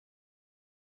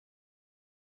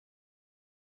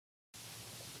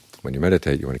When you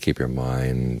meditate, you want to keep your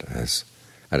mind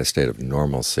at a state of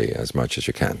normalcy as much as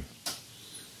you can.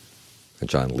 And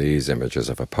John Lee's image is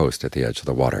of a post at the edge of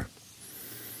the water.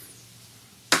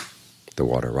 The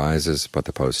water rises, but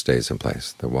the post stays in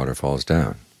place. The water falls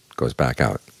down, goes back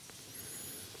out.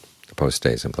 The post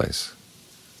stays in place.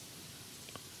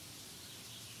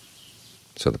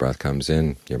 So the breath comes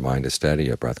in, your mind is steady.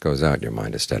 Your breath goes out, your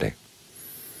mind is steady.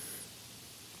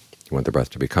 You want the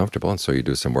breath to be comfortable, and so you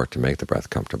do some work to make the breath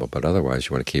comfortable. But otherwise,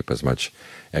 you want to keep as much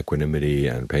equanimity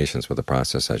and patience with the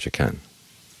process as you can,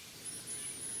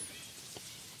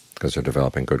 because you're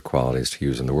developing good qualities to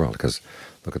use in the world. Because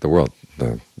look at the world,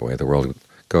 the way the world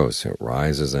goes. It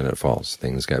rises and it falls.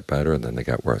 Things get better and then they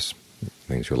get worse.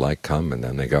 Things you like come and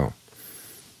then they go.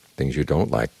 Things you don't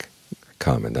like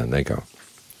come and then they go.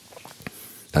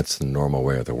 That's the normal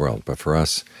way of the world. But for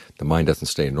us, the mind doesn't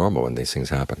stay normal when these things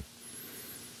happen.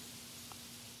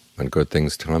 When good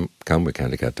things come, we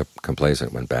tend to get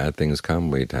complacent. When bad things come,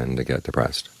 we tend to get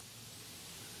depressed.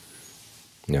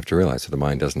 You have to realize that the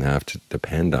mind doesn't have to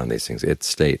depend on these things. Its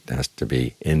state has to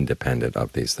be independent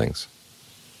of these things.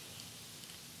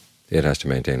 It has to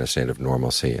maintain a state of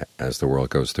normalcy as the world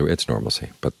goes through its normalcy.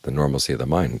 But the normalcy of the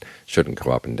mind shouldn't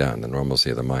go up and down. The normalcy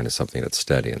of the mind is something that's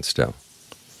steady and still,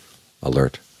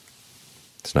 alert.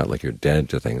 It's not like you're dead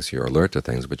to things. You're alert to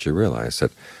things, but you realize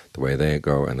that the way they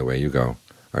go and the way you go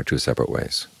are two separate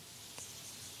ways.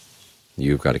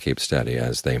 You've got to keep steady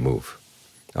as they move.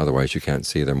 Otherwise you can't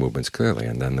see their movements clearly,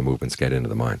 and then the movements get into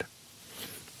the mind,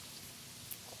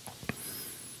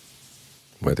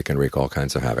 where they can wreak all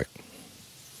kinds of havoc.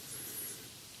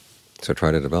 So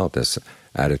try to develop this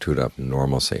attitude of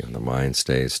normalcy. When the mind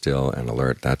stays still and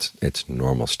alert, that's its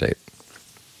normal state.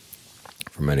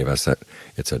 For many of us, that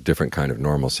it's a different kind of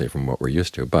normalcy from what we're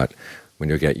used to, but when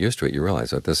you get used to it, you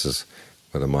realize that this is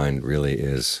where the mind really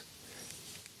is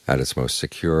at its most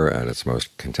secure, at its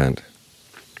most content.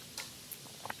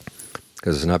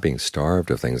 Because it's not being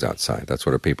starved of things outside. That's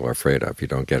what people are afraid of. If you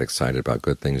don't get excited about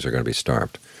good things, you're going to be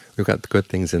starved. We've got the good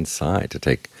things inside to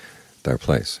take their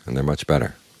place, and they're much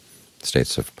better.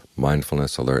 States of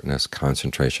mindfulness, alertness,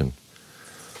 concentration,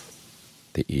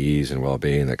 the ease and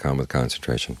well-being that come with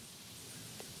concentration.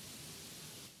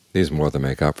 These more than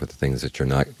make up for the things that you're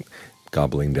not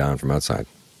gobbling down from outside.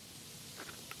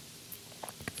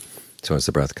 So as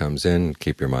the breath comes in,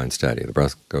 keep your mind steady. The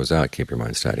breath goes out, keep your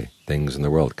mind steady. Things in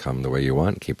the world come the way you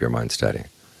want, keep your mind steady.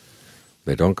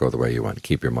 They don't go the way you want,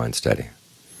 keep your mind steady.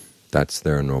 That's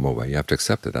their normal way. You have to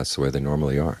accept it. That's the way they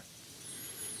normally are.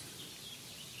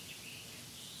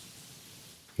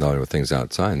 Not only with things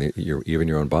outside, even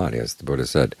your own body, as the Buddha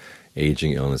said,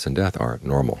 aging, illness, and death are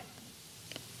normal.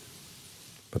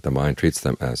 But the mind treats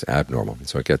them as abnormal, and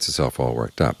so it gets itself all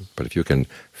worked up. But if you can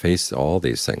face all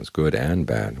these things, good and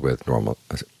bad, with a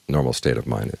normal state of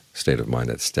mind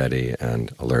that's steady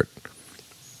and alert,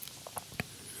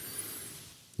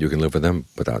 you can live with them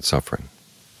without suffering,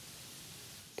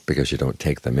 because you don't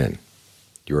take them in.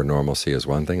 Your normalcy is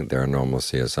one thing, their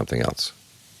normalcy is something else.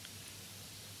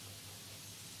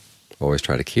 Always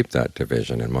try to keep that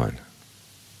division in mind.